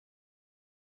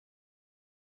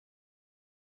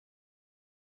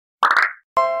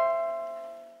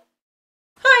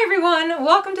everyone,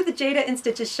 welcome to the Jayda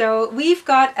InStitches show. We've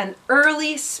got an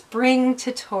early spring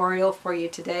tutorial for you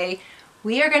today.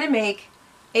 We are going to make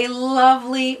a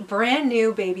lovely brand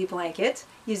new baby blanket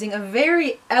using a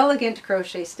very elegant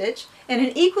crochet stitch and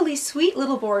an equally sweet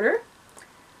little border.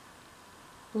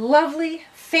 Lovely,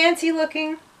 fancy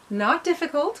looking, not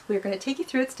difficult. We're going to take you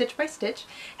through it stitch by stitch,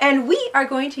 and we are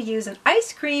going to use an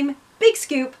Ice Cream Big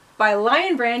Scoop by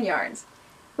Lion Brand Yarns.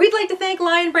 We'd like to thank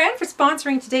Lion Brand for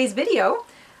sponsoring today's video.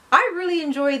 I really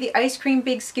enjoy the Ice Cream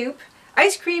Big Scoop.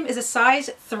 Ice Cream is a size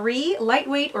 3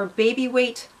 lightweight or baby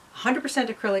weight 100%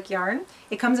 acrylic yarn.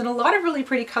 It comes in a lot of really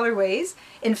pretty colorways.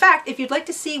 In fact, if you'd like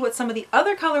to see what some of the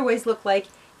other colorways look like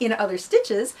in other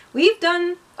stitches, we've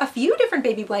done a few different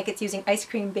baby blankets using Ice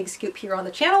Cream Big Scoop here on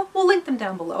the channel. We'll link them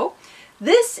down below.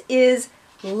 This is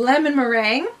lemon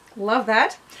meringue. Love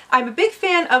that. I'm a big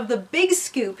fan of the Big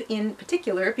Scoop in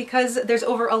particular because there's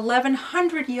over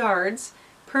 1,100 yards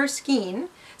per skein.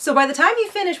 So by the time you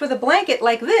finish with a blanket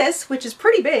like this, which is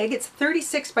pretty big, it's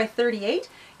 36 by 38,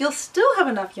 you'll still have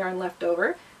enough yarn left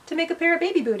over to make a pair of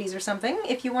baby booties or something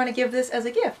if you want to give this as a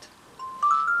gift.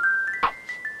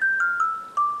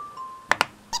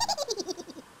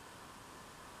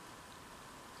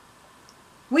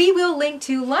 We will link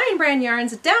to Lion Brand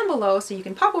yarns down below so you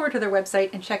can pop over to their website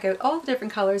and check out all the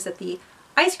different colors that the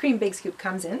Ice Cream Big Scoop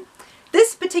comes in.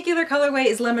 This particular colorway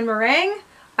is lemon meringue.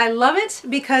 I love it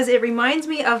because it reminds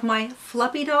me of my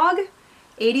Fluffy Dog.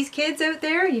 80s kids out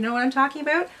there, you know what I'm talking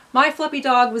about. My Fluffy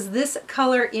Dog was this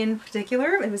color in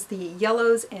particular. It was the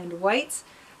yellows and whites.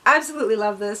 Absolutely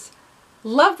love this.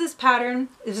 Love this pattern.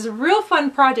 This is a real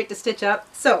fun project to stitch up.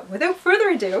 So without further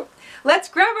ado, let's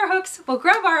grab our hooks, we'll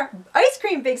grab our Ice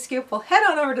Cream Big Scoop, we'll head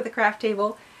on over to the craft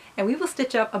table, and we will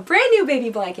stitch up a brand new baby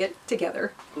blanket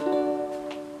together.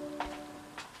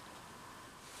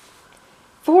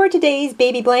 For today's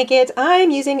baby blanket,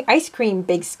 I'm using Ice Cream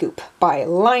Big Scoop by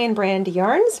Lion Brand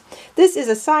Yarns. This is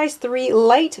a size 3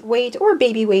 lightweight or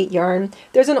baby weight yarn.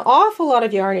 There's an awful lot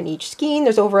of yarn in each skein.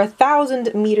 There's over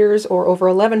 1,000 meters or over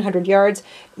 1,100 yards.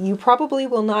 You probably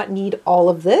will not need all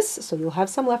of this, so you'll have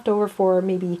some left over for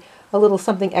maybe a little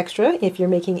something extra if you're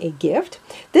making a gift.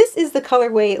 This is the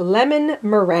colorway Lemon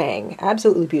Meringue.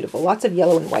 Absolutely beautiful. Lots of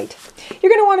yellow and white. You're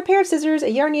going to want a pair of scissors,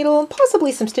 a yarn needle,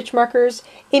 possibly some stitch markers.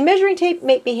 A measuring tape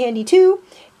may be handy too.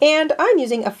 And I'm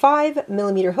using a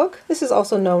 5mm hook. This is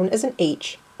also known as an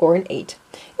H or an 8.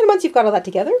 And once you've got all that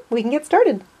together, we can get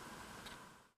started.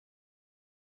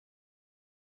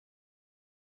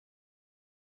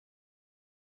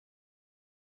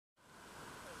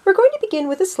 We're going to begin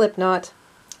with a slip knot.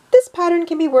 This pattern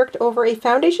can be worked over a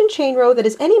foundation chain row that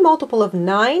is any multiple of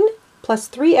 9 plus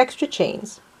 3 extra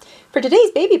chains. For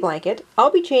today's baby blanket,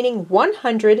 I'll be chaining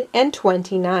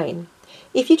 129.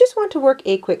 If you just want to work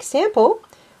a quick sample,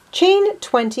 chain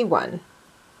 21.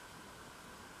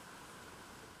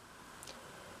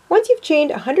 Once you've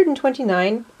chained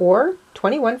 129, or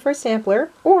 21 for a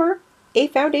sampler, or a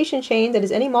foundation chain that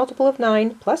is any multiple of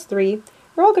 9 plus 3,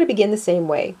 we're all going to begin the same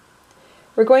way.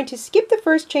 We're going to skip the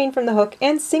first chain from the hook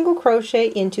and single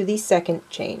crochet into the second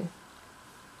chain.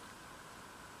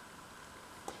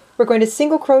 We're going to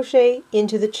single crochet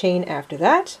into the chain after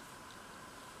that.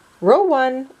 Row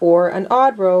 1, or an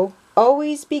odd row,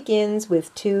 always begins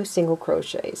with 2 single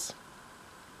crochets.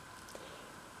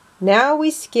 Now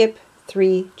we skip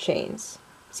 3 chains.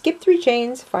 Skip 3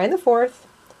 chains, find the 4th,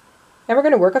 and we're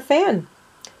going to work a fan.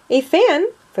 A fan,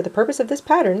 for the purpose of this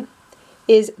pattern,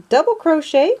 is double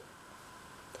crochet,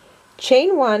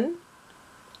 chain 1,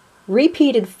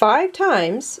 repeated 5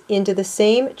 times into the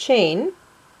same chain.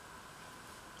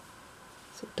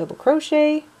 So double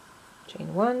crochet,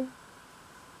 chain 1,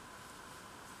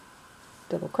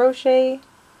 double crochet,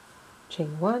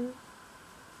 chain 1,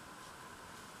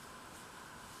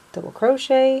 double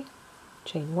crochet,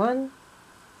 chain 1,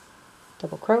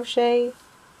 double crochet,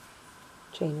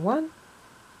 chain 1.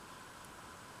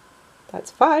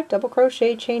 That's 5 double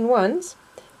crochet chain 1s.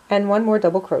 And 1 more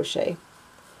double crochet.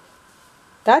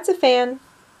 That's a fan,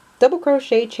 double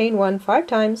crochet, chain 1 5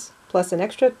 times, plus an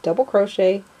extra double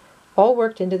crochet, all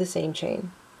worked into the same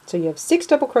chain. So you have 6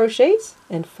 double crochets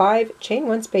and 5 chain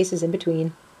 1 spaces in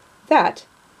between. That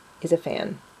is a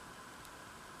fan.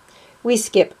 We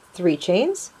skip 3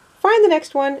 chains, find the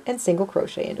next one, and single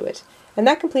crochet into it. And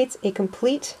that completes a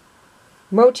complete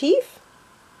motif.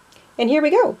 And here we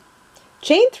go.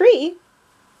 Chain 3.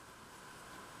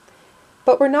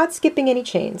 But we're not skipping any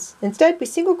chains. Instead, we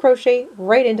single crochet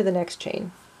right into the next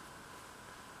chain.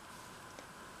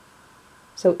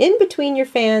 So in between your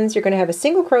fans, you're going to have a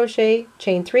single crochet,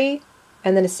 chain 3,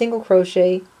 and then a single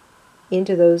crochet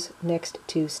into those next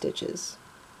 2 stitches.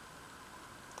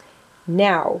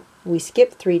 Now, we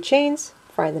skip 3 chains,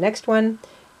 find the next one,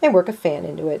 and work a fan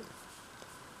into it.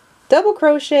 Double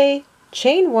crochet,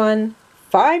 chain 1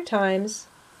 5 times,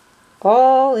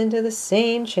 all into the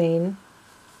same chain.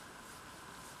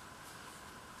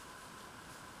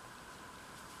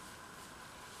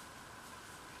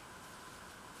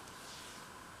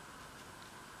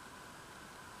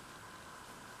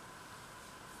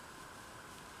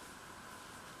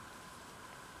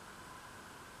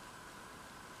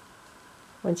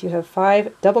 Once you have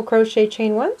 5 double crochet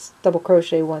chain once, double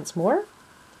crochet once more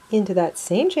into that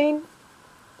same chain,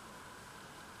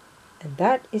 and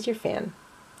that is your fan.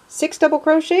 6 double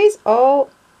crochets, all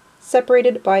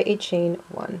separated by a chain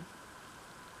 1.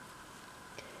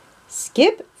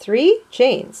 Skip 3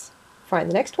 chains, find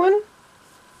the next one,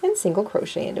 and single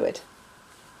crochet into it.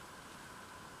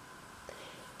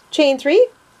 Chain 3,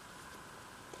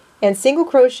 and single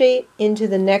crochet into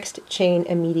the next chain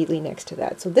immediately next to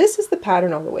that. So this is the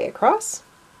pattern all the way across.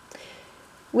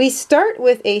 We start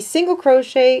with a single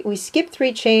crochet, we skip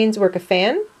 3 chains, work a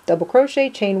fan, double crochet,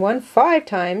 chain 1 5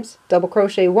 times, double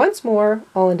crochet once more,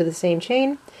 all into the same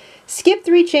chain, skip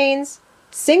 3 chains,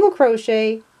 single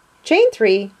crochet, chain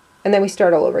 3, and then we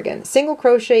start all over again. Single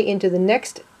crochet into the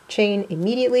next chain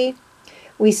immediately,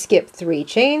 we skip 3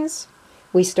 chains,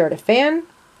 we start a fan,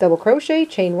 double crochet,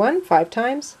 chain 1 5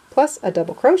 times, plus a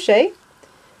double crochet,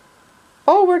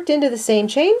 all worked into the same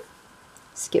chain,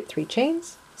 skip 3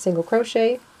 chains, single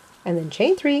crochet, and then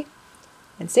chain 3,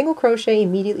 and single crochet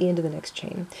immediately into the next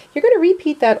chain. You're going to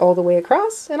repeat that all the way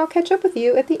across, and I'll catch up with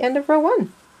you at the end of row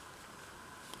 1.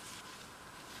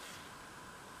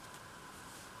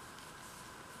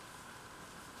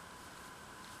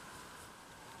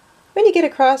 When you get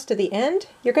across to the end,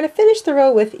 you're going to finish the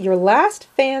row with your last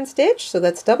fan stitch, so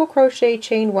that's double crochet,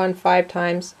 chain 1 5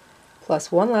 times,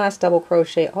 plus one last double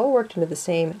crochet, all worked into the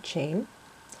same chain.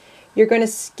 You're going to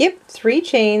skip 3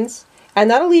 chains, and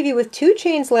that'll leave you with 2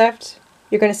 chains left.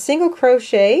 You're going to single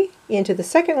crochet into the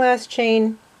second last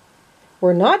chain.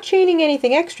 We're not chaining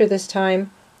anything extra this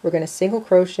time. We're going to single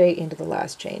crochet into the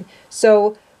last chain.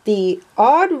 So the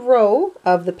odd row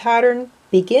of the pattern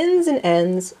begins and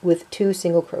ends with 2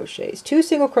 single crochets. 2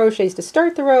 single crochets to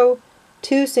start the row,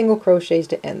 2 single crochets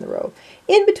to end the row.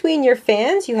 In between your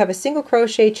fans, you have a single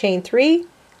crochet, chain 3,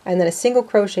 and then a single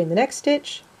crochet in the next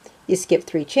stitch. You skip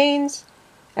 3 chains,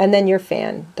 and then your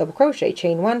fan, double crochet,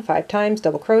 chain 1 5 times,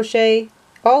 double crochet,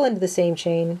 all into the same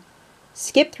chain,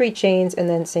 skip 3 chains, and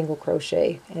then single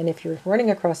crochet. And if you're running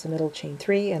across the middle, chain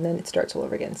 3, and then it starts all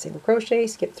over again. Single crochet,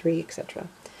 skip 3, etc.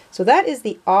 So that is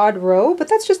the odd row, but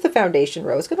that's just the foundation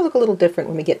row. It's going to look a little different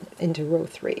when we get into row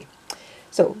 3.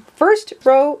 So first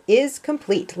row is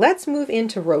complete. Let's move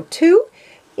into row 2.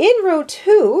 In row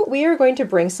 2, we are going to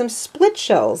bring some split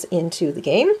shells into the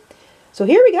game. So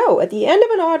here we go. At the end of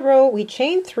an odd row, we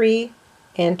chain 3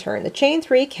 and turn. The chain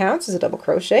 3 counts as a double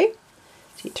crochet.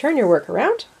 So you turn your work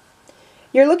around.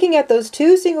 You're looking at those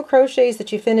 2 single crochets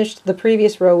that you finished the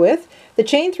previous row with. The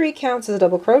chain 3 counts as a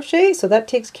double crochet, so that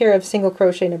takes care of single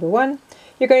crochet number 1.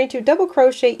 You're going to double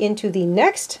crochet into the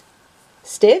next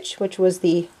stitch, which was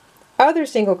the other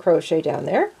single crochet down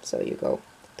there. So you go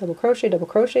double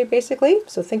crochet basically.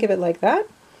 So think of it like that.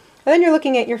 And then you're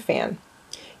looking at your fan.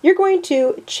 You're going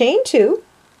to chain 2.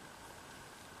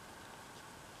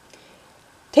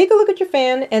 Take a look at your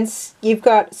fan, and you've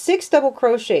got 6 double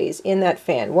crochets in that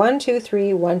fan. 1 2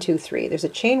 3 1 2 3. There's a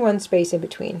chain 1 space in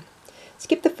between.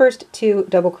 Skip the first 2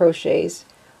 double crochets.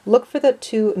 Look for the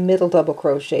 2 middle double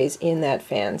crochets in that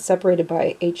fan, separated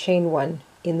by a chain 1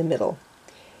 in the middle.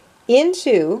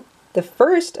 Into the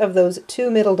first of those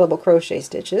 2 middle double crochet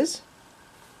stitches,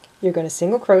 you're going to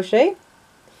single crochet,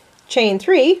 chain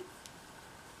 3,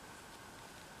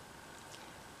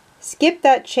 skip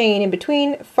that chain in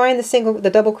between, find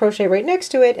the double crochet right next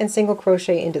to it, and single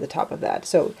crochet into the top of that.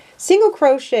 So single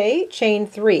crochet, chain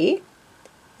 3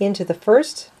 into the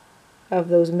first of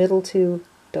those middle 2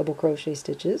 double crochet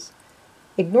stitches.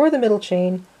 Ignore the middle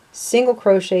chain, single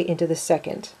crochet into the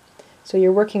second. So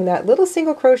you're working that little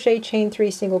single crochet, chain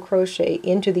 3, single crochet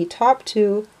into the top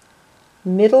 2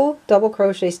 middle double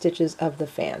crochet stitches of the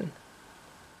fan.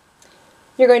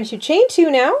 You're going to chain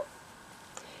 2 now.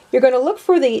 You're going to look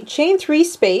for the chain 3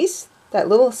 space, that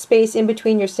little space in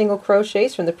between your single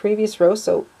crochets from the previous row,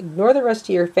 so ignore the rest of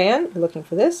your fan, you're looking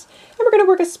for this, and we're going to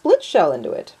work a split shell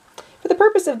into it. For the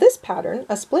purpose of this pattern,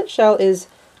 a split shell is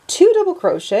 2 double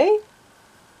crochet,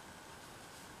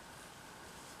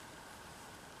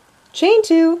 chain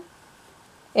 2,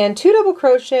 and 2 double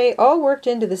crochet, all worked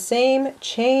into the same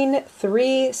chain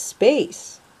 3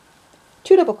 space.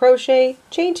 2 double crochet,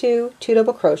 chain 2, 2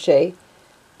 double crochet.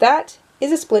 That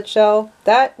is a split shell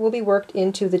that will be worked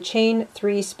into the chain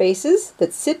 3 spaces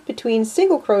that sit between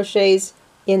single crochets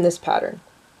in this pattern.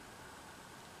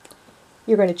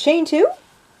 You're going to chain 2,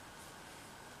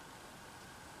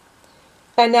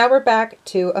 and now we're back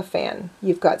to a fan.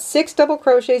 You've got 6 double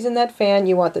crochets in that fan.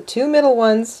 You want the 2 middle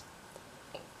ones.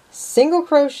 Single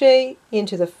crochet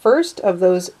into the first of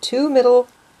those 2 middle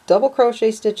double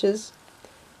crochet stitches,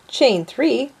 chain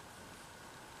 3,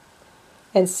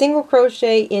 and single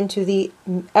crochet into the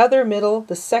other middle,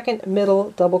 the second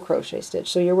middle double crochet stitch.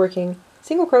 So you're working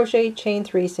single crochet, chain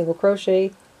 3, single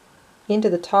crochet into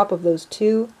the top of those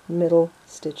 2 middle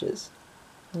stitches.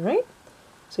 All right?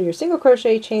 So your single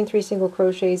crochet, chain 3 single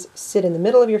crochets sit in the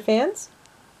middle of your fans.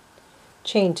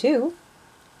 Chain 2.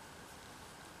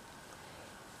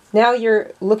 Now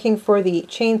you're looking for the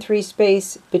chain 3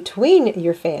 space between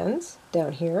your fans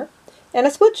down here, and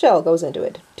a split shell goes into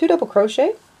it. 2 double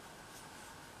crochet.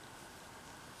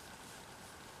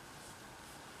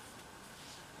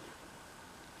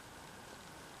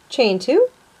 Chain 2.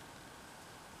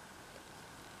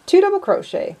 2 double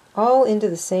crochet, all into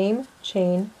the same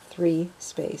chain 3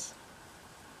 space.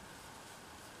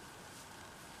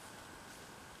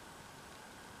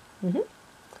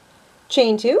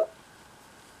 Chain 2.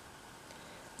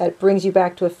 That brings you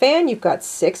back to a fan. You've got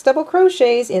 6 double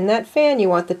crochets in that fan. You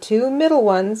want the 2 middle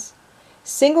ones.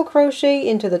 Single crochet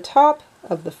into the top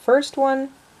of the first one,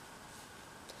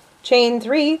 chain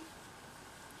 3,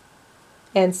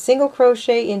 and single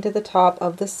crochet into the top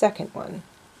of the second one.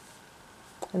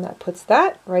 And that puts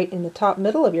that right in the top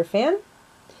middle of your fan.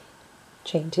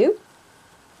 Chain 2.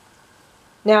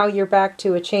 Now you're back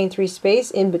to a chain 3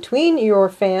 space in between your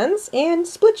fans and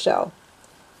split shell.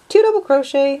 2 double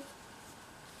crochet,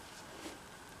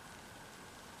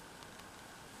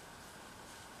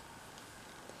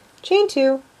 chain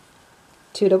 2,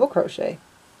 2 double crochet.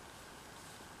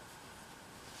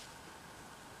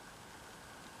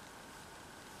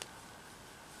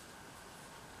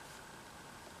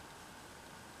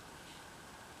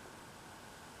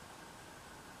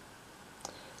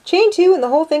 Chain 2, and the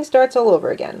whole thing starts all over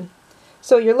again.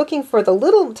 So you're looking for the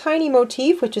little tiny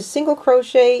motif, which is single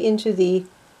crochet into the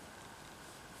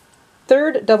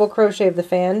third double crochet of the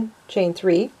fan, chain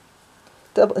 3,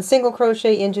 single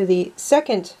crochet into the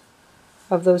second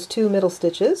of those 2 middle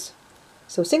stitches.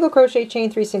 So single crochet,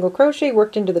 chain 3, single crochet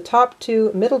worked into the top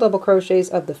 2 middle double crochets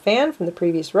of the fan from the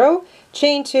previous row,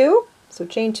 chain 2, so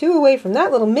chain 2 away from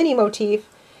that little mini motif,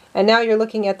 and now you're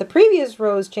looking at the previous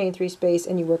row's chain 3 space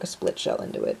and you work a split shell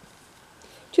into it.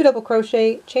 2 double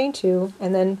crochet, chain 2,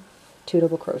 and then 2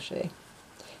 double crochet.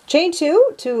 Chain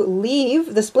 2 to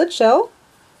leave the split shell,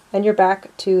 and you're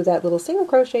back to that little single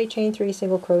crochet, chain 3,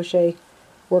 single crochet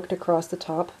worked across the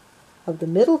top of the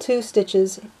middle 2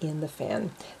 stitches in the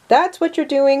fan. That's what you're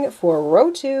doing for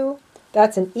row 2.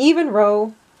 That's an even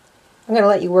row. I'm going to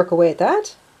let you work away at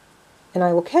that, and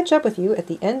I will catch up with you at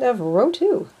the end of row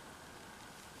 2.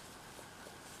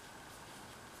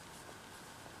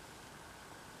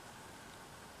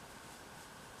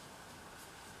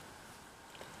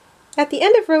 At the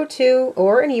end of row 2,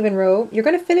 or an even row, you're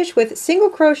going to finish with single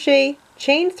crochet,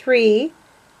 chain 3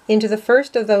 into the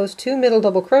first of those 2 middle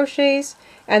double crochets,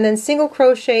 and then single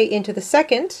crochet into the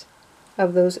second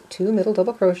of those 2 middle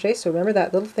double crochets. So remember,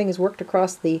 that little thing is worked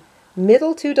across the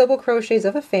middle 2 double crochets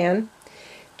of a fan.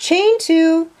 Chain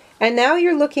 2, and now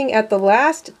you're looking at the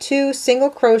last 2 single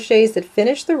crochets that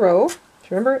finish the row. So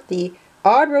remember, the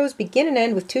odd rows begin and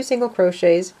end with 2 single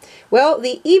crochets. Well,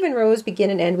 the even rows begin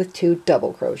and end with 2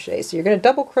 double crochets. So you're going to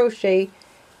double crochet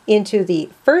into the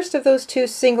first of those 2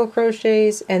 single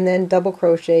crochets and then double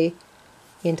crochet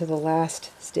into the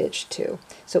last stitch 2.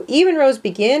 So even rows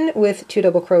begin with 2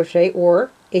 double crochet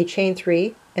or a chain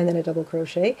 3 and then a double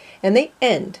crochet, and they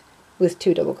end with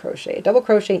 2 double crochet. A double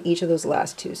crochet in each of those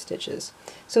last 2 stitches.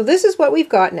 So this is what we've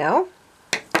got now.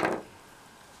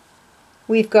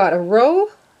 We've got a row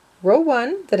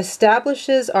 1 that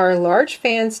establishes our large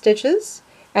fan stitches,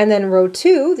 and then row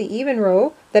 2, the even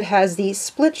row, that has the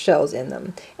split shells in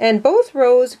them. And both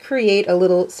rows create a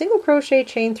little single crochet,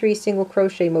 chain 3, single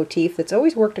crochet motif that's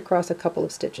always worked across a couple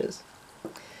of stitches.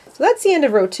 So that's the end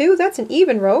of row 2. That's an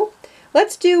even row.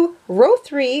 Let's do row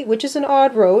 3, which is an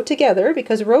odd row, together,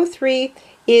 because row 3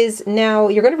 is now,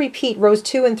 you're going to repeat rows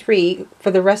 2 and 3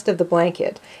 for the rest of the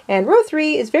blanket. And row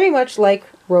 3 is very much like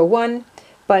row 1,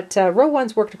 but row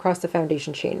 1's worked across the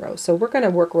foundation chain row, so we're going to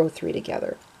work row 3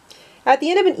 together. At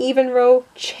the end of an even row,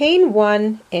 chain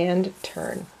 1 and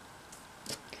turn.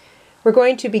 We're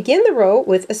going to begin the row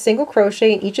with a single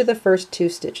crochet in each of the first 2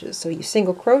 stitches. So you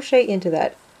single crochet into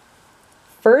that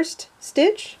first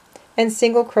stitch and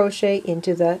single crochet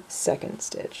into the second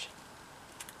stitch.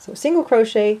 So single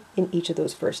crochet in each of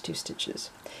those first 2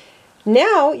 stitches.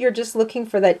 Now you're just looking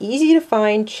for that easy to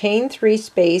find chain 3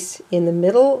 space in the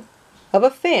middle of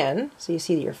a fan. So you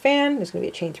see your fan, there's going to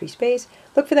be a chain 3 space.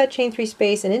 Look for that chain 3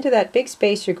 space, and into that big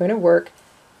space you're going to work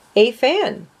a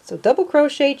fan. So double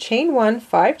crochet, chain 1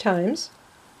 5 times.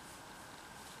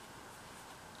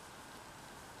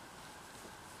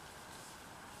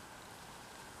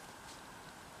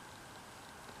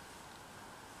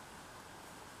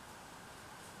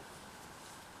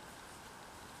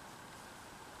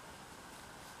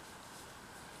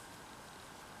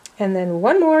 And then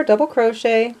 1 more double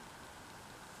crochet,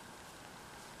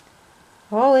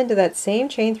 all into that same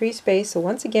chain 3 space. So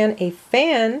once again, a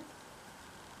fan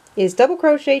is double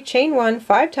crochet, chain 1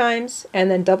 5 times,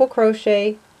 and then double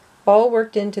crochet, all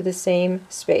worked into the same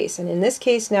space. And in this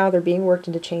case now they're being worked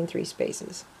into chain 3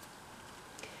 spaces.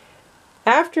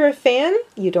 After a fan,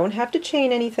 you don't have to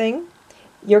chain anything.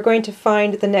 You're going to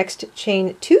find the next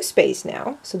chain 2 space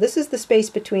now. So this is the space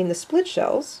between the split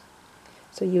shells.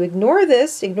 So you ignore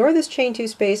this chain 2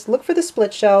 space, look for the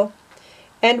split shell,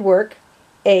 and work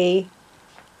a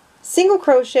single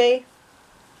crochet,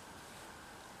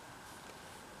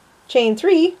 chain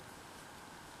 3,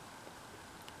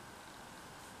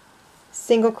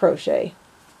 single crochet.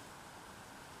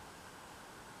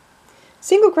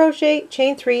 Single crochet,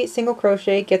 chain 3, single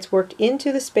crochet gets worked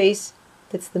into the space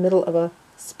that's the middle of a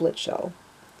split shell.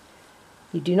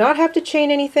 You do not have to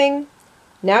chain anything.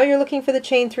 Now you're looking for the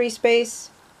chain 3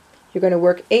 space. You're going to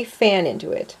work a fan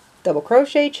into it. Double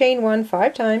crochet, chain 1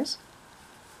 5 times.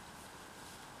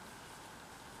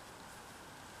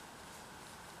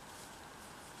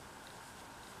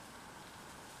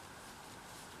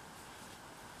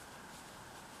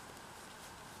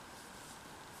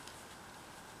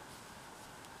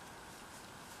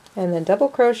 And then double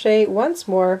crochet once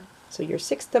more. So your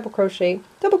 6th double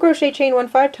crochet, chain 1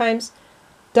 5 times,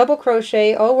 double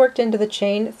crochet, all worked into the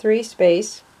chain 3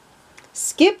 space.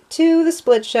 Skip to the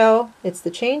split shell. It's the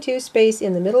chain 2 space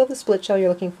in the middle of the split shell you're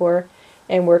looking for,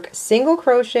 and work single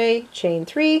crochet, chain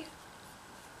 3,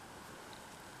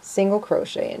 single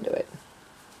crochet into it.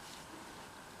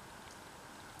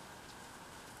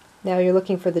 Now you're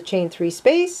looking for the chain 3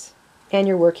 space, and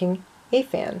you're working a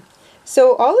fan.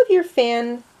 So all of your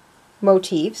fan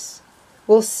motifs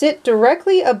will sit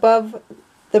directly above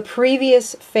the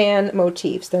previous fan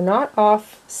motifs. They're not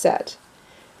offset.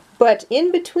 But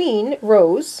in between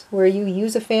rows where you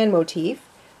use a fan motif,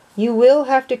 you will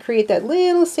have to create that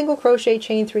little single crochet,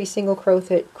 chain 3, single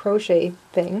crochet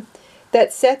thing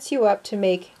that sets you up to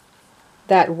make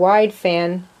that wide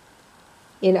fan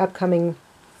in upcoming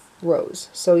rows.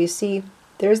 So you see,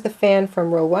 there's the fan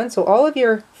from row 1. So all of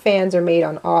your fans are made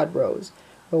on odd rows.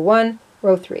 Row 1,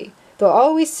 row 3. They'll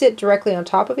always sit directly on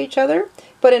top of each other,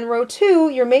 but in row 2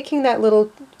 you're making that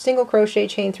little single crochet,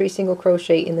 chain 3, single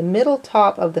crochet in the middle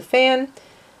top of the fan.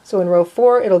 So in row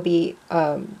 4 it'll be,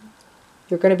 you're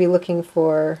going to be looking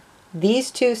for these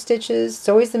 2 stitches. It's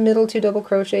always the middle 2 double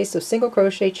crochets, so single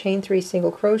crochet, chain 3,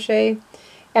 single crochet,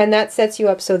 and that sets you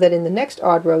up so that in the next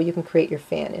odd row you can create your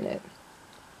fan in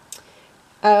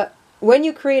it. When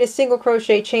you create a single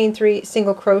crochet, chain 3,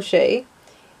 single crochet,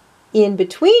 in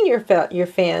between your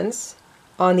fans,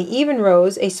 on the even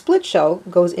rows, a split shell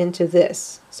goes into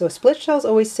this. So split shells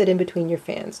always sit in between your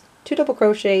fans. 2 double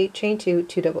crochet, chain 2,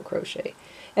 2 double crochet.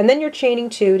 And then you're chaining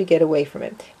 2 to get away from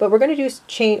it. But we're going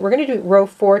to do row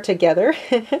 4 together,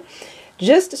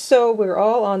 just so we're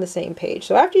all on the same page.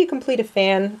 So after you complete a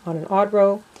fan on an odd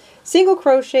row, single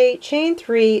crochet, chain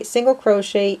 3, single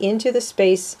crochet into the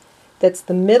space that's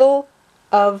the middle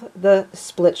of the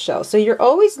split shell. So you're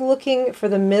always looking for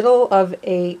the middle of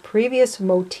a previous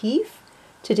motif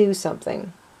to do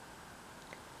something.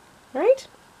 All right?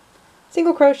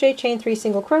 Single crochet, chain 3,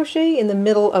 single crochet in the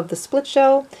middle of the split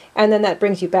shell, and then that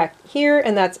brings you back here,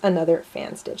 and that's another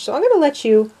fan stitch. So I'm going to let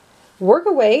you work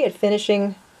away at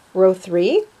finishing row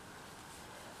 3.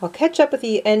 I'll catch up with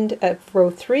the end of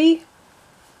row 3,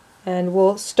 and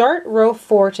we'll start row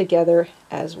 4 together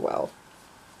as well.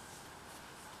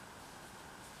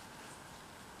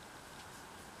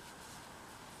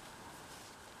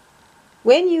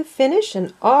 When you finish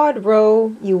an odd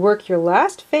row, you work your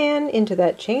last fan into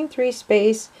that chain 3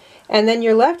 space, and then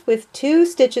you're left with 2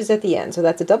 stitches at the end. So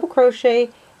that's a double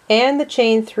crochet and the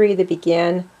chain 3 that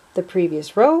began the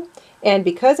previous row. And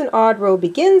because an odd row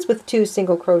begins with 2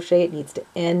 single crochet, it needs to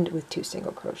end with 2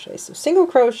 single crochet. So single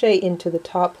crochet into the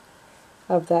top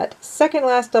of that second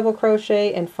last double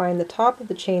crochet and find the top of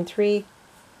the chain 3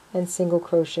 and single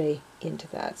crochet into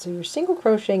that. So you're single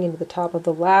crocheting into the top of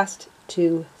the last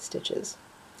 2 stitches.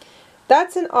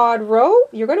 that's an odd row.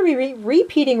 You're going to be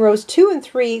repeating rows 2 and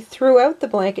 3 throughout the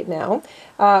blanket now.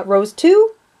 Rows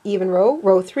 2, even row.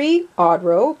 Row 3, odd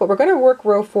row. But we're going to work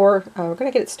row 4. We're going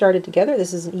to get it started together.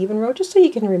 This is an even row, just so you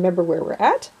can remember where we're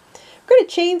at. We're going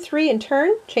to chain 3 and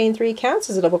turn. Chain 3 counts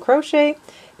as a double crochet.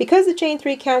 Because the chain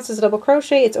 3 counts as a double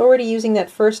crochet, it's already using that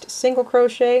first single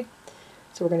crochet.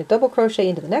 So we're going to double crochet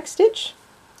into the next stitch.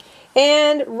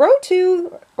 And row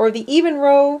 2, or the even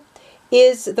row,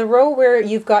 is the row where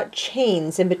you've got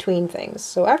chains in between things.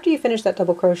 So after you finish that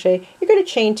double crochet, you're going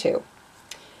to chain 2.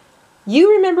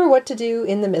 You remember what to do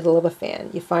in the middle of a fan.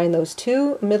 You find those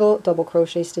 2 middle double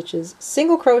crochet stitches,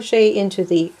 single crochet into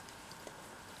the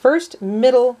first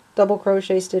middle double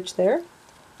crochet stitch there,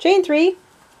 chain 3,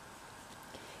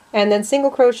 and then single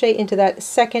crochet into that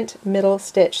second middle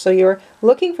stitch. So you're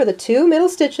looking for the 2 middle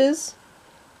stitches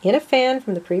in a fan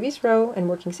from the previous row and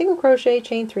working single crochet,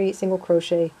 chain 3, single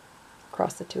crochet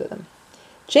across the 2 of them.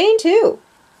 Chain 2.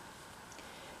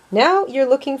 Now you're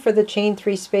looking for the chain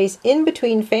 3 space in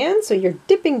between fans, so you're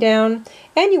dipping down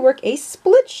and you work a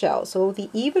split shell. So the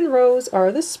even rows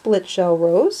are the split shell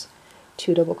rows.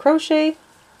 2 double crochet,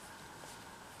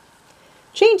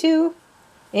 chain 2,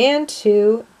 and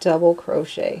 2 double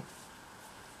crochet.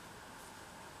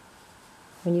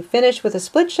 When you finish with a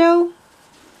split shell,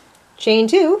 chain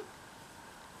 2,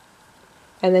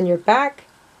 and then you're back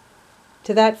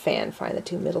to that fan. Find the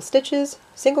 2 middle stitches,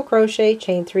 single crochet,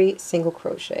 chain 3, single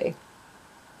crochet.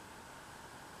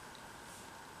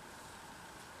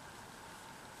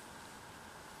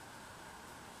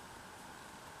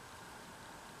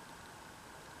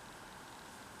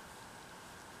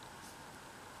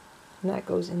 And that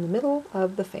goes in the middle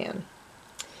of the fan.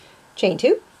 Chain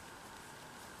 2,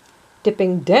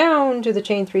 dipping down to the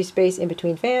chain 3 space in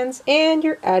between fans, and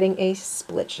you're adding a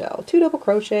split shell. 2 double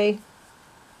crochet,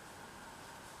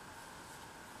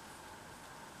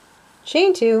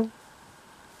 chain 2,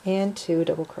 and 2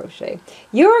 double crochet.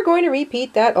 You're going to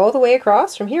repeat that all the way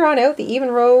across. From here on out, the even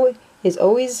row is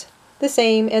always the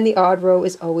same and the odd row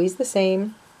is always the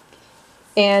same.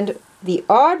 And the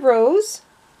odd rows,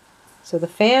 so the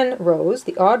fan rows,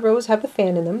 the odd rows have the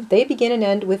fan in them. They begin and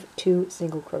end with 2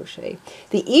 single crochet.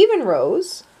 The even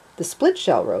rows, the split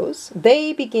shell rows,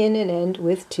 they begin and end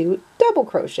with 2 double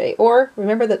crochet. Or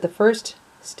remember that the first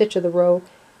stitch of the row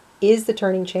is the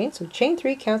turning chain, so chain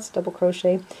 3 counts double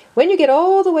crochet. When you get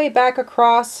all the way back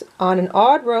across on an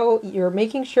odd row, you're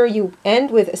making sure you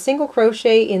end with a single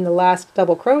crochet in the last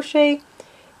double crochet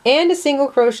and a single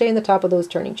crochet in the top of those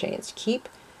turning chains. Keep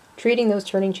treating those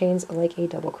turning chains like a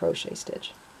double crochet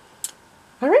stitch.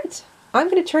 All right, I'm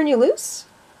going to turn you loose.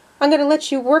 I'm going to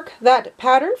let you work that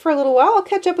pattern for a little while. I'll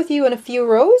catch up with you in a few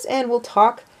rows and we'll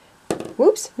talk,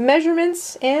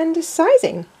 measurements and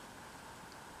sizing.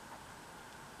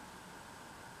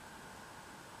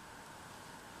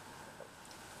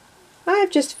 I've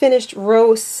just finished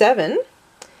row 7.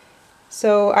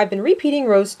 So I've been repeating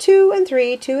rows 2 and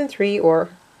 3, 2 and 3, or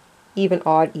even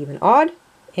odd,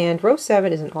 and row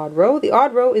 7 is an odd row. The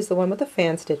odd row is the one with the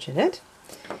fan stitch in it.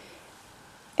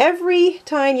 Every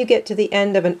time you get to the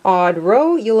end of an odd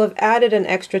row, you'll have added an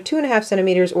extra 2.5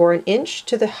 centimeters or an inch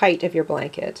to the height of your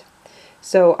blanket.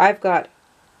 So I've got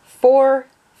 4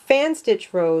 fan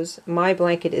stitch rows. My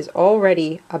blanket is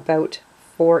already about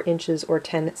 4 inches or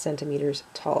 10 centimeters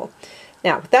tall.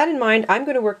 Now, with that in mind, I'm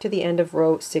going to work to the end of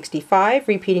row 65,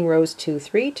 repeating rows 2,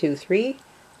 3, 2, 3,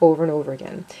 over and over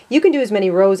again. You can do as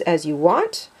many rows as you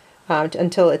want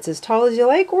until it's as tall as you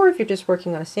like, or if you're just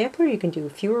working on a sampler, you can do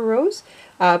fewer rows.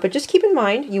 But just keep in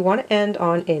mind, you want to end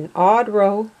on an odd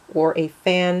row or a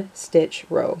fan stitch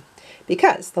row,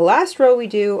 because the last row we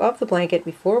do of the blanket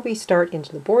before we start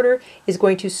into the border is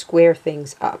going to square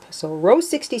things up. So row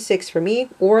 66 for me,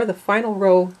 or the final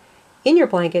row in your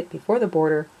blanket before the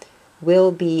border,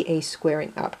 will be a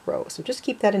squaring up row. So just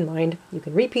keep that in mind. You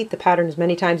can repeat the pattern as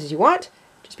many times as you want.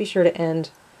 Just be sure to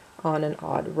end on an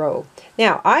odd row.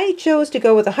 Now, I chose to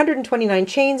go with 129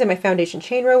 chains in my foundation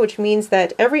chain row, which means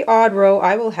that every odd row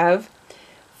I will have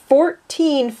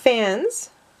 14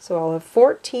 fans. So I'll have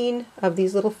 14 of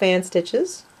these little fan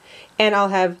stitches, and I'll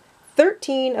have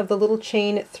 13 of the little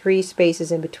chain 3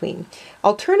 spaces in between.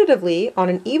 Alternatively, on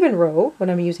an even row,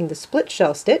 when I'm using the split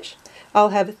shell stitch, I'll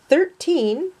have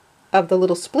 13 of the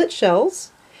little split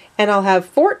shells, and I'll have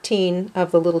 14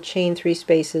 of the little chain 3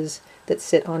 spaces that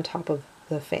sit on top of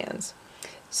the fans.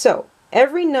 So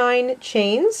every 9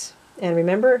 chains, and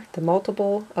remember the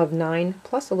multiple of 9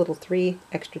 plus a little 3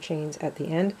 extra chains at the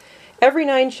end, every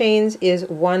 9 chains is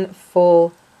 1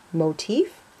 full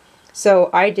motif. So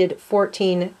I did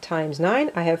 14 times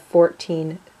 9, I have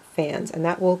 14 fans, and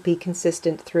that will be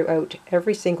consistent throughout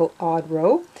every single odd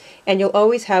row, and you'll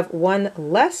always have one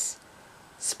less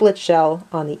split shell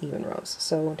on the even rows.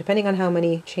 So depending on how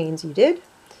many chains you did,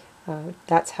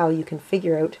 that's how you can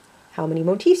figure out how many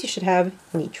motifs you should have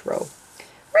in each row.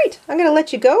 Right, I'm going to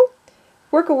let you go,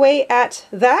 work away at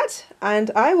that,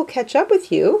 and I will catch up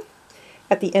with you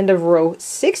at the end of row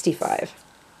 65.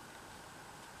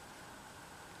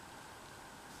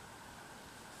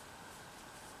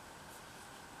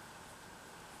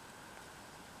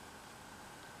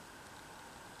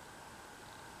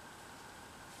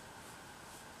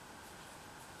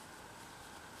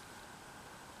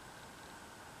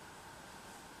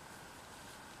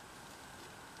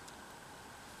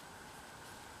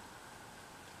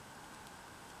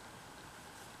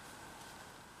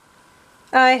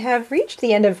 I have reached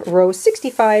the end of row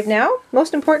 65 now.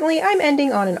 Most importantly, I'm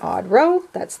ending on an odd row.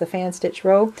 That's the fan stitch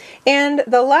row. And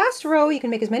the last row, you can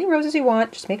make as many rows as you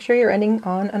want. Just make sure you're ending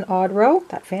on an odd row,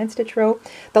 that fan stitch row.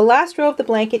 The last row of the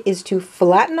blanket is to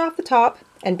flatten off the top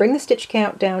and bring the stitch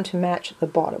count down to match the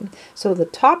bottom. So the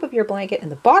top of your blanket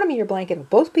and the bottom of your blanket will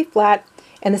both be flat,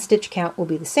 and the stitch count will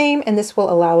be the same, and this will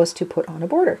allow us to put on a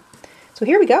border. So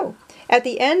here we go. At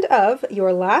the end of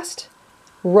your last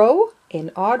row, an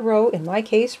odd row, in my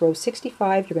case row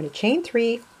 65, you're going to chain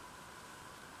 3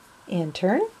 and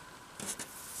turn,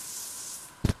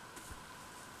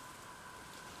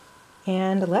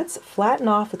 and let's flatten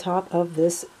off the top of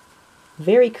this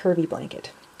very curvy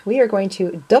blanket. We are going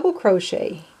to double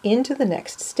crochet into the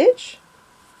next stitch,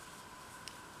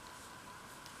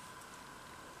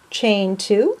 chain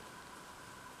 2,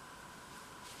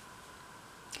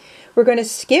 we're going to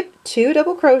skip 2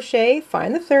 double crochet,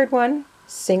 find the third one,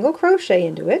 single crochet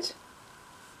into it,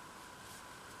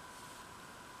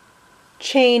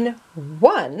 chain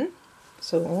 1,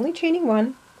 so only chaining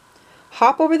 1,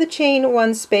 hop over the chain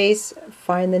 1 space,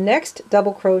 find the next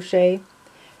double crochet,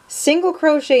 single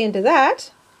crochet into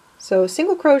that, so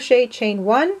single crochet, chain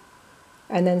 1,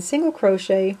 and then single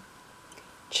crochet,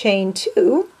 chain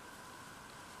 2.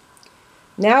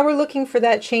 Now we're looking for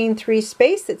that chain 3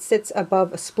 space that sits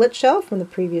above a split shell from the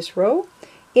previous row.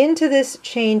 Into this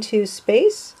chain 2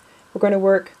 space, we're going to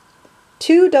work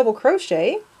 2 double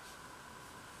crochet,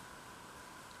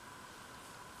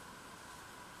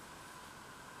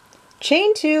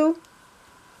 chain 2,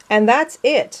 and that's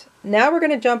it. Now we're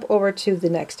going to jump over to the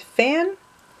next fan.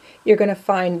 You're going to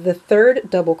find the third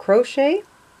double crochet,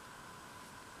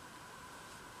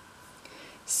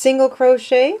 single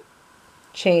crochet,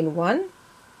 chain 1,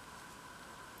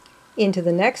 into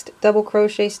the next double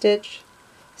crochet stitch,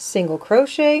 single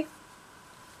crochet,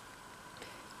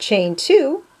 chain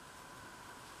 2,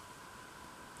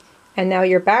 and now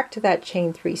you're back to that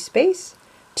chain 3 space,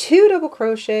 2 double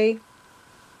crochet,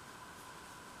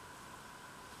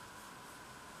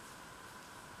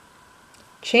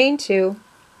 chain 2,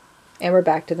 and we're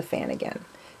back to the fan again.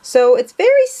 So it's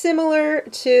very similar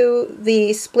to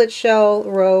the split shell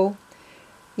row.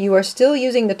 You are still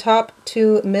using the top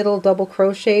 2 middle double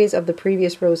crochets of the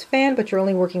previous row's fan, but you're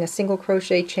only working a single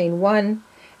crochet, chain 1,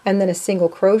 and then a single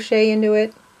crochet into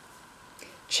it,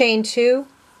 chain 2,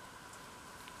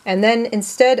 and then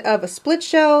instead of a split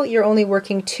shell, you're only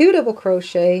working 2 double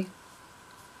crochet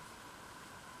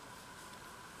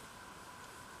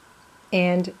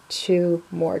and 2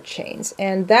 more chains.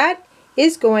 And that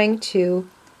is going to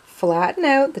flatten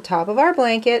out the top of our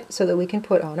blanket so that we can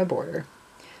put on a border.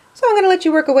 So I'm going to let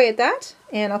you work away at that,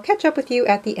 and I'll catch up with you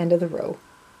at the end of the row.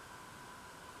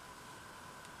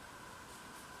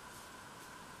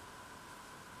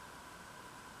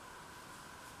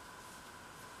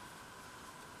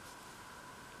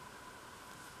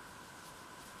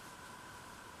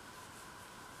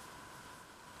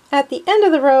 At the end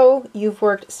of the row, you've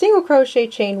worked single crochet,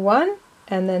 chain 1,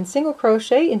 and then single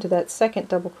crochet into that second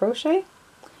double crochet,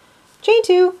 chain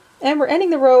 2, and we're ending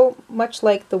the row much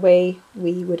like the way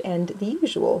we would end the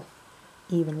usual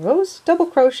even rows. Double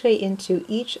crochet into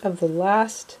each of the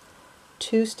last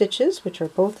 2 stitches, which are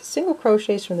both single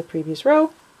crochets from the previous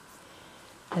row,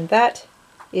 and that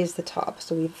is the top.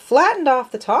 So we've flattened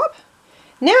off the top.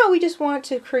 Now we just want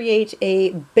to create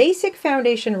a basic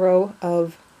foundation row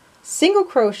of single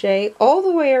crochet all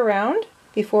the way around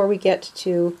before we get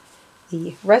to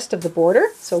the rest of the border.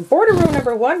 So border row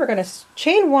number 1, we're going to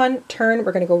chain 1, turn,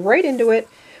 we're going to go right into it.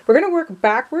 We're going to work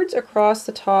backwards across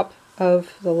the top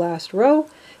of the last row,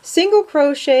 single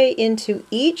crochet into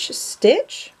each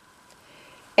stitch,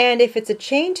 and if it's a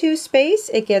chain 2 space,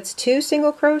 it gets 2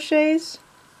 single crochets.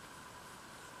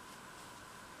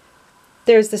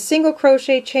 There's the single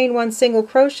crochet, chain 1, single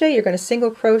crochet. You're going to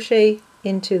single crochet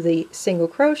into the single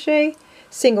crochet,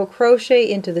 single crochet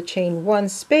into the chain 1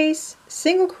 space,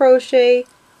 single crochet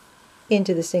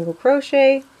into the single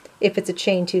crochet. If it's a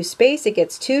chain 2 space, it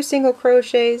gets 2 single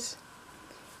crochets,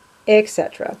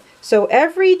 etc. So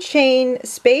every chain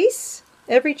space,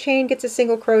 every chain gets a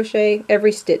single crochet,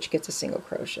 every stitch gets a single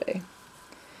crochet.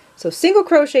 So single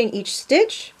crochet in each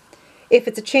stitch. If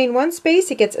it's a chain 1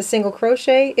 space, it gets a single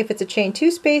crochet. If it's a chain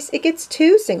 2 space, it gets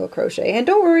 2 single crochet. And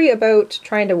don't worry about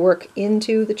trying to work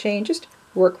into the chain, just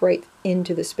work right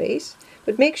into the space.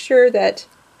 But make sure that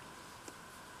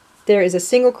there is a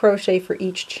single crochet for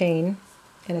each chain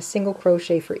and a single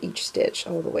crochet for each stitch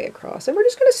all the way across. And we're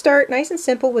just going to start nice and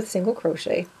simple with single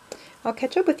crochet. I'll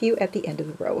catch up with you at the end of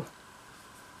the row.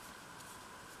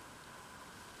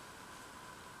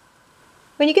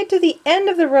 When you get to the end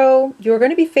of the row, you're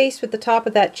going to be faced with the top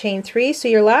of that chain 3. So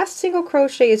your last single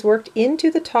crochet is worked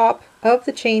into the top of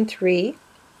the chain 3.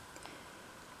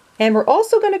 And we're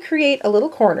also going to create a little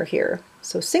corner here.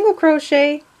 So single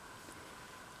crochet,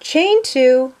 chain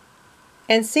 2,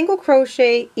 and single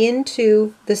crochet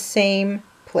into the same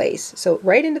place. So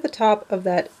right into the top of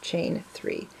that chain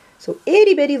 3. So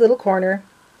itty bitty little corner.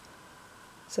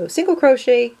 So single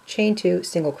crochet, chain 2,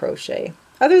 single crochet.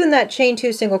 Other than that chain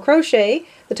 2 single crochet,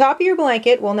 the top of your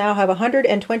blanket will now have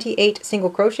 128 single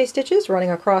crochet stitches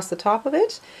running across the top of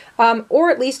it,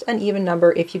 or at least an even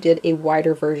number if you did a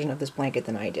wider version of this blanket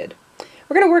than I did.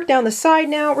 We're going to work down the side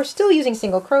now. We're still using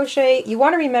single crochet. You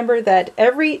want to remember that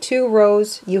every 2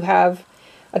 rows you have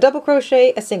a double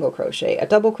crochet, a single crochet, a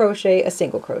double crochet, a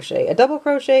single crochet, a double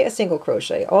crochet, a single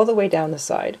crochet, all the way down the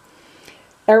side.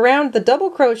 Around the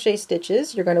double crochet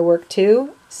stitches, you're going to work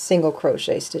 2 single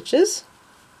crochet stitches.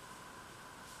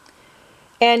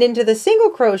 And into the single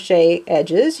crochet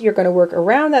edges, you're going to work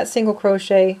around that single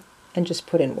crochet and just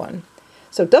put in 1.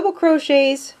 So double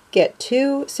crochets get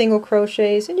 2 single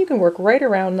crochets, and you can work right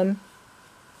around them.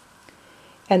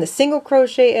 And the single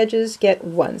crochet edges get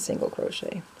 1 single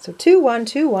crochet. So 2, 1,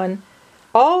 2, 1,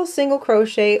 all single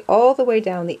crochet all the way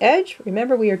down the edge.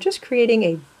 Remember, we are just creating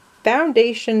a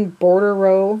foundation border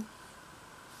row.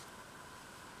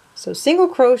 So single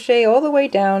crochet all the way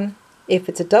down. If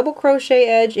it's a double crochet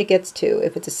edge, it gets 2.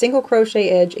 If it's a single crochet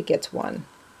edge, it gets 1.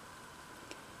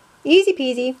 Easy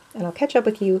peasy, and I'll catch up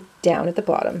with you down at the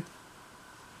bottom.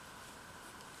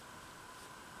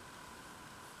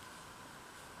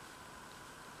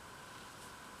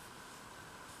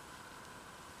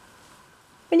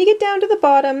 When you get down to the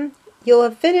bottom, you'll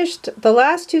have finished the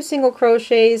last 2 single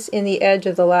crochets in the edge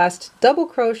of the last double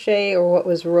crochet, or what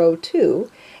was row 2,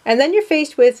 and then you're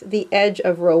faced with the edge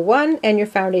of row 1 and your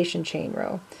foundation chain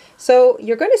row. So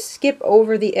you're going to skip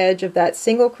over the edge of that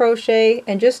single crochet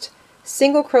and just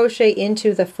single crochet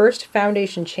into the first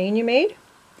foundation chain you made.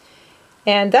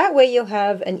 And that way you'll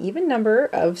have an even number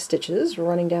of stitches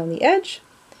running down the edge.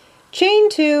 Chain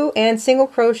 2 and single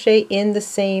crochet in the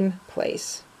same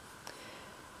place.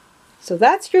 So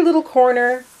that's your little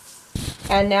corner,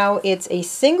 and now it's a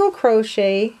single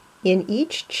crochet in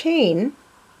each chain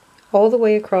all the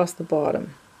way across the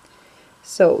bottom.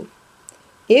 So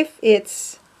if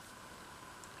it's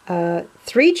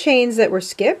 3 chains that were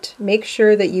skipped, make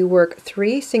sure that you work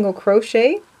 3 single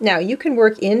crochet. Now you can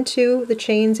work into the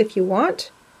chains if you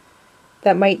want.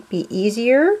 That might be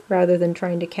easier rather than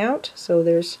trying to count. So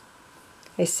there's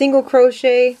a single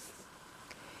crochet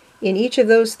in each of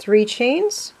those 3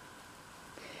 chains.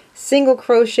 Single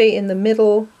crochet in the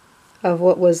middle of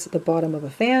what was the bottom of a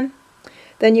fan.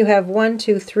 Then you have 1,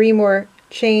 2, 3 more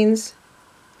chains.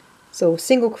 So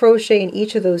single crochet in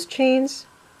each of those chains.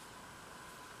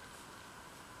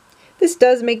 This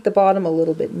does make the bottom a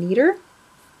little bit neater.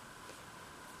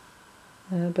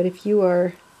 But if you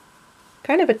are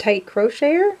kind of a tight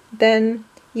crocheter, then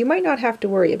you might not have to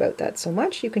worry about that so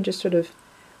much. You can just sort of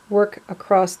work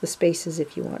across the spaces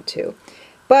if you want to.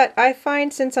 But I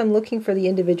find, since I'm looking for the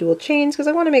individual chains, because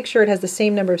I want to make sure it has the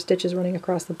same number of stitches running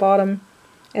across the bottom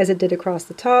as it did across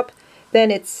the top,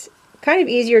 then it's kind of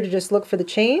easier to just look for the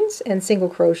chains and single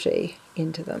crochet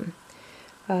into them.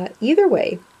 Either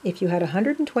way, if you had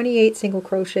 128 single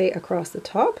crochet across the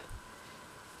top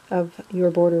of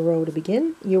your border row to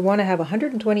begin, you want to have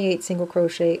 128 single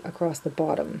crochet across the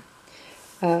bottom.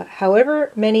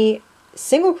 However many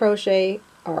single crochet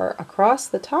are across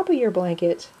the top of your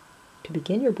blanket to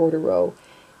begin your border row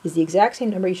is the exact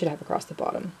same number you should have across the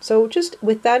bottom. So just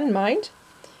with that in mind,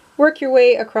 work your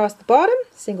way across the bottom,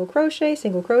 single crochet,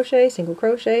 single crochet, single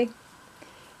crochet,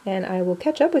 and I will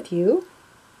catch up with you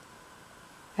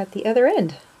at the other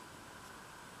end.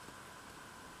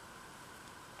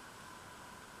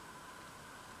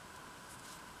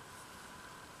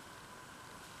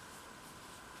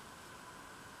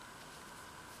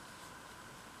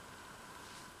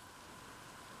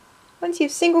 Once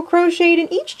you've single crocheted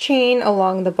in each chain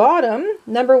along the bottom,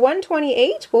 number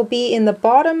 128 will be in the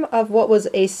bottom of what was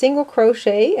a single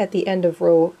crochet at the end of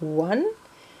row 1.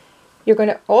 You're going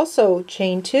to also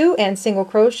chain 2 and single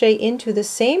crochet into the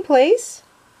same place,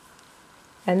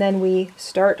 and then we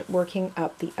start working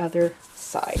up the other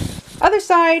side. Other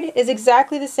side is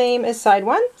exactly the same as side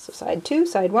 1, so side 2,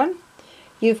 side 1.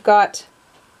 You've got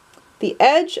the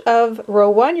edge of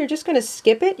row 1, you're just going to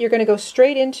skip it. You're going to go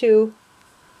straight into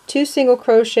 2 single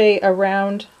crochet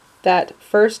around that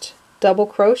first double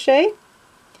crochet.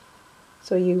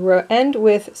 So you end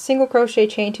with single crochet,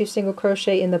 chain 2 single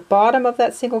crochet in the bottom of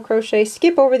that single crochet,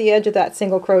 skip over the edge of that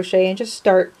single crochet and just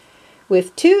start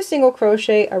with 2 single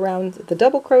crochet around the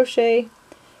double crochet,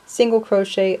 single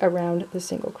crochet around the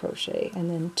single crochet, and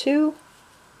then 2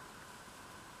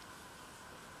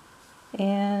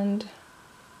 and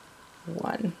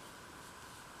 1,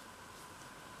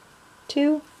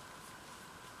 2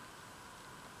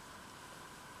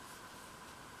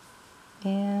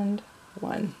 and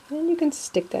 1, and you can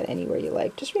stick that anywhere you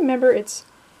like. Just remember it's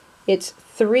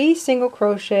 3 single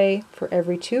crochet for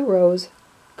every 2 rows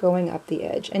going up the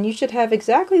edge, and you should have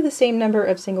exactly the same number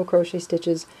of single crochet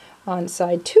stitches on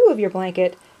side 2 of your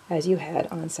blanket as you had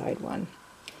on side 1.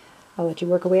 I'll let you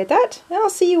work away at that, and I'll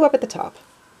see you up at the top.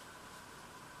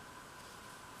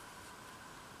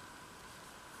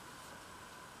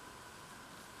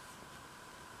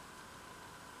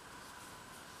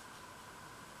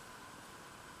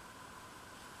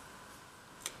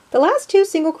 The last 2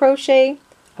 single crochet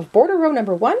of border row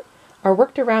number 1 are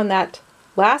worked around that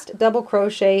last double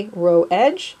crochet row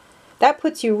edge. That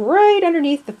puts you right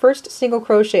underneath the first single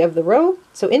crochet of the row.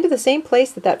 So into the same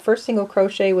place that that first single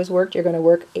crochet was worked, you're going to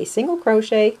work a single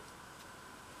crochet,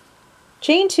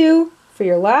 chain 2 for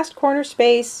your last corner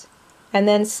space, and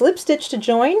then slip stitch to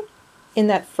join in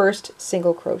that first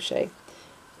single crochet.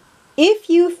 If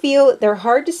you feel they're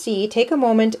hard to see, take a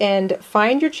moment and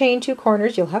find your chain 2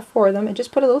 corners. You'll have 4 of them, and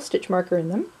just put a little stitch marker in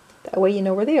them. That way you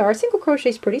know where they are. Single crochet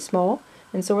is pretty small,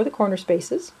 and so are the corner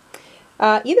spaces.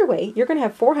 Either way, you're going to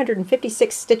have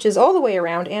 456 stitches all the way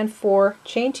around and 4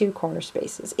 chain 2 corner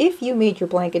spaces. If you made your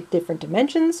blanket different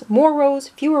dimensions, more rows,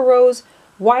 fewer rows,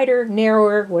 wider,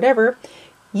 narrower, whatever,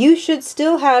 you should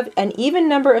still have an even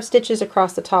number of stitches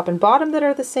across the top and bottom that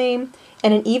are the same,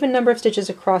 and an even number of stitches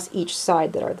across each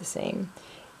side that are the same.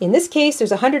 In this case,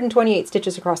 there's 128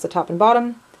 stitches across the top and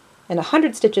bottom, and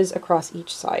 100 stitches across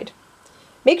each side.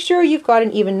 Make sure you've got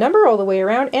an even number all the way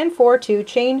around, and 4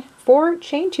 chain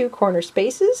 2 corner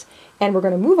spaces, and we're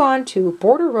going to move on to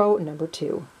border row number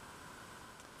 2.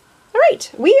 All right,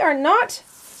 we are not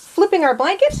flipping our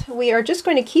blanket. We are just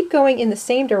going to keep going in the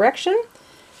same direction.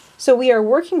 So we are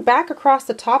working back across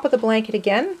the top of the blanket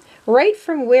again, right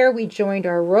from where we joined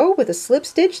our row with a slip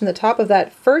stitch in the top of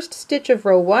that first stitch of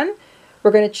row 1. We're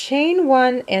going to chain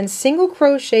 1 and single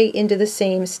crochet into the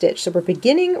same stitch. So we're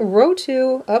beginning row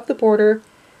 2 of the border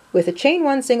with a chain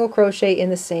 1 single crochet in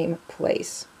the same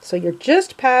place. So you're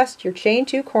just past your chain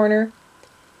 2 corner.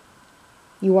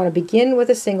 You want to begin with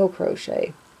a single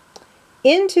crochet.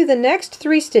 Into the next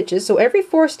 3 stitches, so every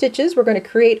 4 stitches we're going to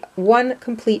create 1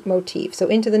 complete motif. So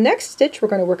into the next stitch we're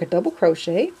going to work a double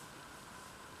crochet,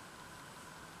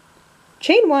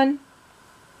 chain 1,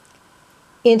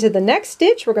 into the next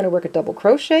stitch we're going to work a double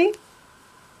crochet,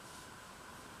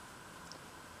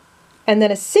 and then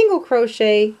a single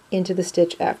crochet into the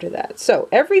stitch after that. So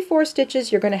every 4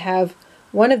 stitches you're going to have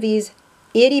one of these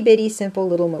itty bitty simple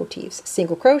little motifs.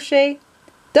 Single crochet,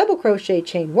 double crochet,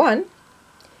 chain 1,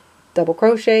 double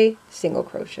crochet, single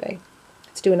crochet.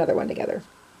 Let's do another one together.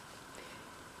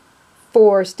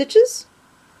 4 stitches.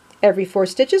 Every 4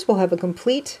 stitches we'll have a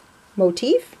complete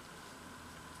motif.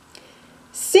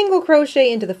 Single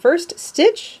crochet into the first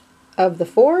stitch of the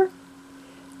 4,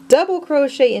 double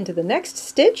crochet into the next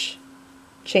stitch,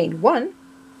 chain 1,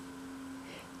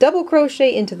 double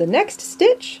crochet into the next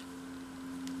stitch,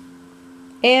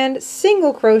 and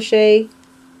single crochet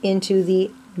into the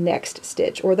next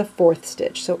stitch, or the 4th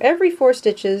stitch. So every 4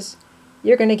 stitches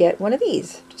you're going to get one of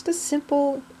these. Just a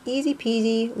simple, easy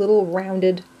peasy, little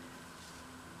rounded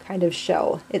kind of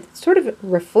shell. It sort of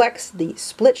reflects the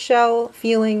split shell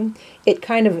feeling. It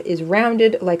kind of is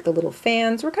rounded like the little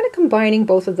fans. We're kind of combining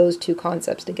both of those 2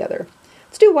 concepts together.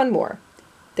 Let's do one more.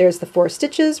 There's the 4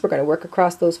 stitches. We're going to work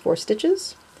across those 4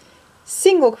 stitches.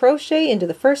 Single crochet into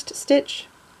the first stitch,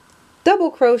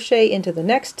 double crochet into the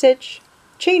next stitch,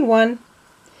 chain 1,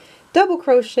 double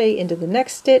crochet into the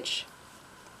next stitch,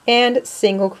 and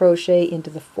single crochet into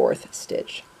the 4th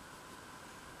stitch.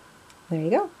 There you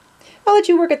go. I'll let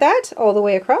you work at that all the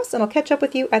way across, and I'll catch up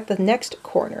with you at the next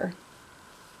corner.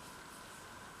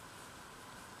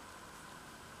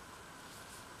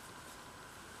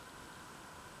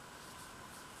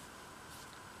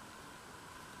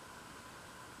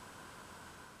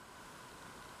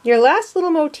 Your last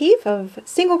little motif of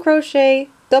single crochet,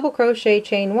 double crochet,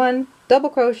 chain 1, double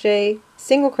crochet,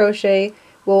 single crochet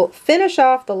will finish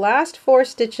off the last 4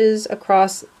 stitches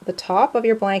across the top of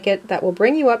your blanket. That will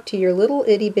bring you up to your little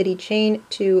itty bitty chain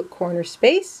 2 corner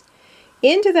space.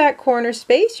 Into that corner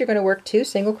space you're going to work 2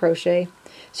 single crochet.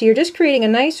 So you're just creating a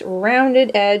nice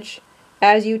rounded edge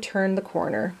as you turn the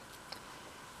corner.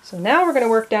 So now we're going to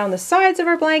work down the sides of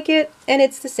our blanket, and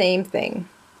it's the same thing.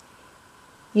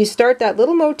 You start that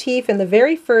little motif in the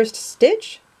very first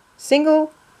stitch,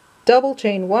 single, double,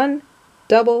 chain 1,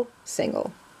 double,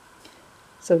 single.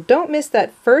 So don't miss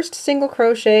that first single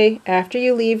crochet after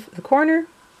you leave the corner.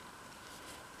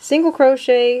 Single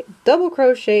crochet, double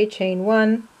crochet, chain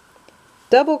 1,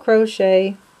 double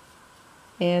crochet,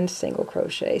 and single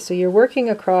crochet. So you're working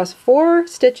across 4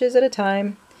 stitches at a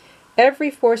time. Every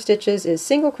 4 stitches is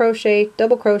single crochet,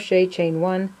 double crochet, chain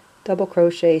 1, double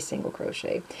crochet, single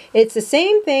crochet. It's the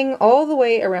same thing all the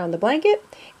way around the blanket,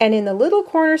 and in the little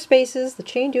corner spaces, the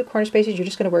chain 2 corner spaces, you're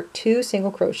just going to work 2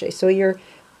 single crochet. So your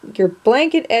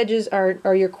blanket edges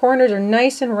or your corners are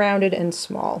nice and rounded and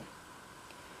small.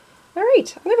 All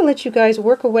right, I'm going to let you guys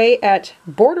work away at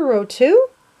border row 2.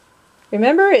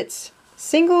 Remember, it's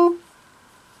single,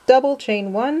 double,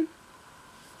 chain 1,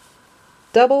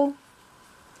 double,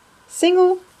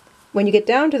 single. When you get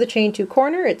down to the chain 2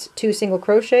 corner, it's 2 single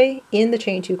crochet in the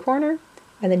chain 2 corner,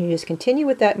 and then you just continue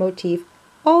with that motif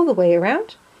all the way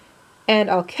around, and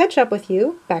I'll catch up with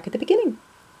you back at the beginning.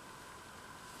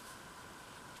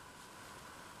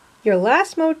 Your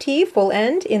last motif will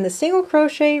end in the single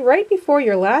crochet right before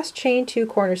your last chain 2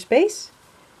 corner space.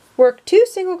 Work 2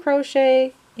 single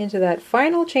crochet into that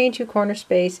final chain 2 corner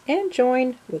space and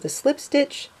join with a slip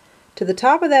stitch to the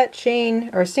top of that chain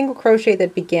or single crochet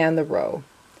that began the row.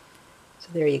 So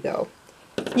there you go.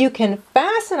 You can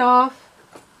fasten off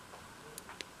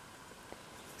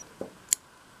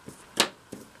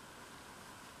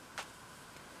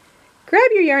grab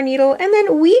your yarn needle and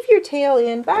then weave your tail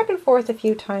in back and forth a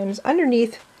few times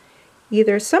underneath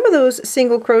either some of those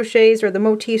single crochets or the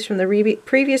motifs from the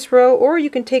previous row, or you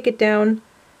can take it down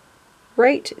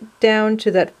right down to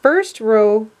that first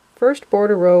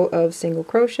border row of single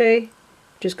crochet,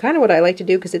 which is kind of what I like to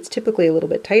do because it's typically a little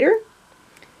bit tighter.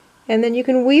 And then you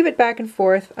can weave it back and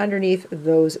forth underneath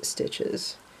those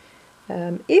stitches.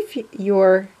 If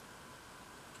your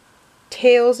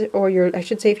tails, or I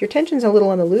should say if your tension's a little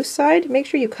on the loose side, make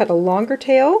sure you cut a longer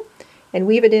tail and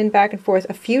weave it in back and forth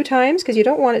a few times because you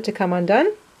don't want it to come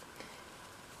undone.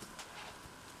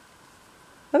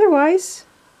 Otherwise,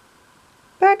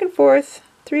 back and forth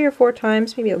 3 or 4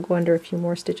 times. Maybe I'll go under a few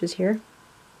more stitches here.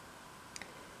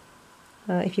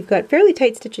 If you've got fairly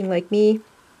tight stitching like me,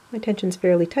 my tension's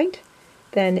fairly tight,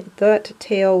 then that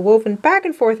tail woven back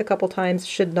and forth a couple times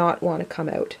should not want to come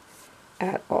out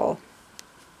at all.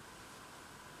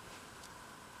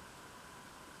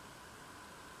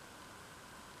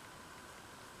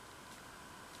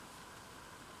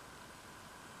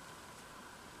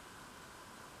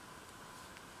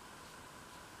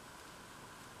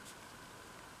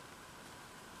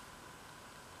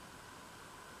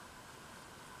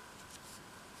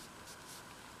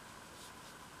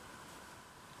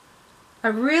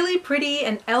 A really pretty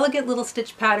and elegant little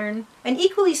stitch pattern, an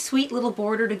equally sweet little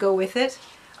border to go with it.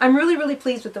 I'm really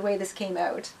pleased with the way this came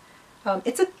out.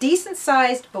 It's a decent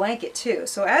sized blanket too,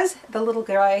 so as the little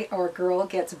guy or girl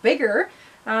gets bigger,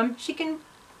 she can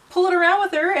pull it around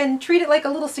with her and treat it like a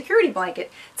little security blanket.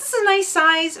 This is a nice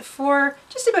size for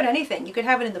just about anything. You could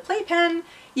have it in the playpen,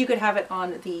 you could have it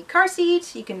on the car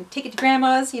seat, you can take it to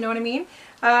grandma's, you know what I mean?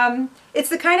 It's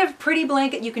the kind of pretty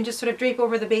blanket you can just sort of drape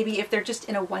over the baby if they're just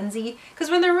in a onesie, because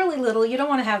when they're really little you don't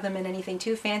want to have them in anything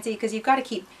too fancy because you've got to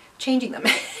keep changing them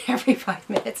every 5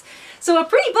 minutes. So a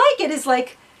pretty blanket is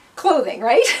like clothing,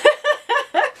 right?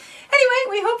 Anyway,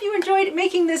 we hope you enjoyed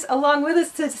making this along with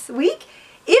us this week.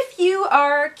 If you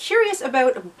are curious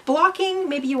about blocking,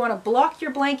 maybe you want to block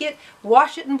your blanket,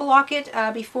 wash it and block it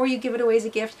before you give it away as a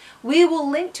gift, we will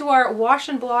link to our wash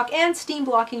and block and steam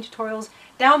blocking tutorials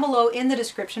down below in the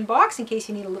description box in case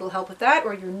you need a little help with that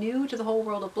or you're new to the whole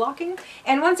world of blocking.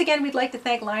 And once again, we'd like to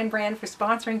thank Lion Brand for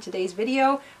sponsoring today's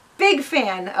video. Big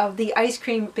fan of the ice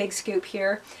cream big scoop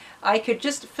here. I could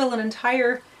just fill an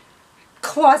entire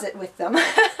closet with them,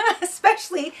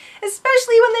 especially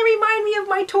when they remind me of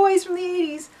my toys from the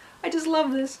 80s. I just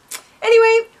love this.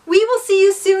 Anyway, we will see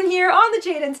you soon here on the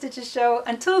Jayda and Stitches show.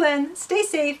 Until then, stay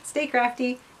safe, stay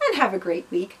crafty, and have a great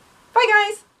week. Bye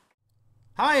guys!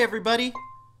 Hi everybody,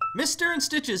 Mr.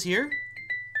 InStitches here.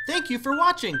 Thank you for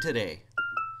watching today.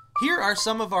 Here are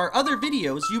some of our other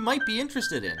videos you might be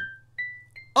interested in.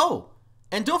 Oh,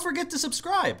 and don't forget to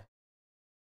subscribe.